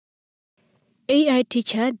AI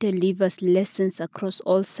teacher delivers lessons across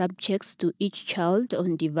all subjects to each child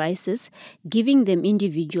on devices, giving them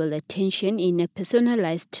individual attention in a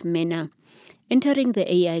personalized manner. Entering the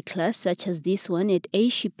AI class, such as this one at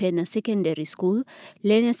Yyeni Secondary School,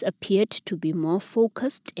 learners appeared to be more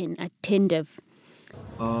focused and attentive.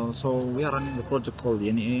 So we are running the project called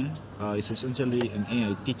Yyeni AI. It's essentially an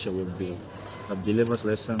AI teacher we've built that delivers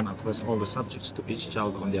lessons across all the subjects to each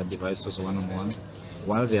child on their devices one-on-one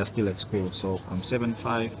while they are still at school. So from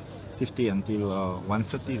 7:50 until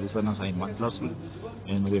 1:30, these learners are in one classroom,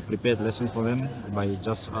 and we've prepared lessons for them by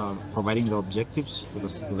just providing the objectives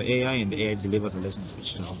to the AI, and the AI delivers the lesson to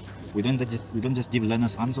each child. We don't just give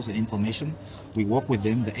learners answers and information. We work with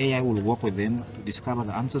them. The AI will work with them to discover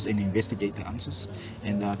the answers and investigate the answers,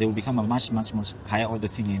 and they will become a much higher order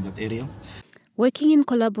thing in that area. Working in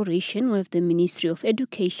collaboration with the Ministry of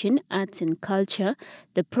Education, Arts and Culture,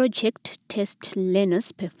 the project tests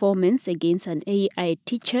learners' performance against an AI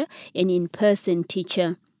teacher and in-person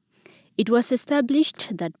teacher. It was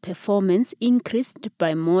established that performance increased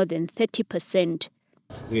by more than 30%.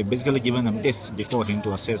 We've basically given them tests beforehand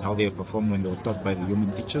to assess how they have performed when they were taught by the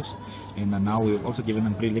human teachers, and now we've also given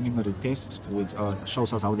them preliminary tests which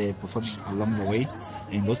shows us how they have performed along the way.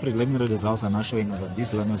 And those preliminary results are now showing us that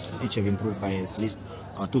these learners each have improved by at least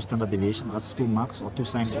 2 standard deviations, that's 2 marks or 2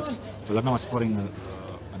 signposts. The learner was scoring an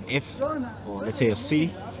F or let's say a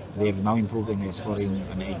C, they have now improved and they're scoring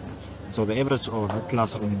an A. So the average of that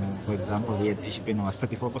classroom, for example, here at Yyeni was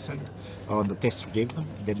 34% on the tests we gave them.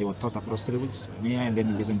 Then they were taught across 3 weeks, and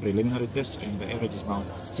then we gave them preliminary tests, and the average is now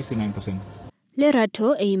 69%.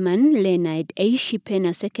 Lerato Ayman, learner at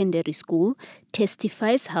Yyeni Secondary School,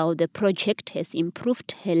 testifies how the project has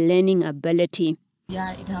improved her learning ability.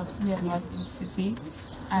 Yeah, it helps me a lot in physics.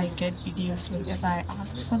 I get videos whenever I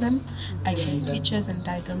ask for them. I get pictures and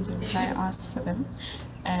diagrams whenever I ask for them.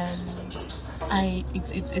 And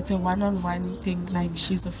it's a one-on-one thing, like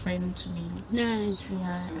she's a friend to me. Nice.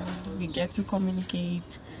 Yeah, and we get to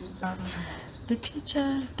communicate. The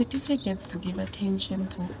teacher gets to give attention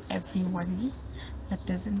to everyone, but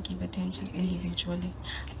doesn't give attention individually.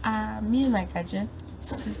 Me and my gadget,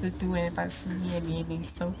 it's just the two of us, me and Yyeni.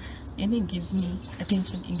 So Yyeni gives me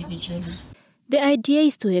attention individually. The idea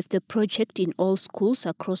is to have the project in all schools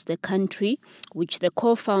across the country, which the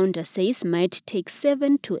co-founder says might take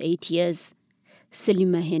 7 to 8 years.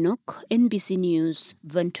 Selima Henok, NBC News,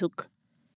 Windhoek.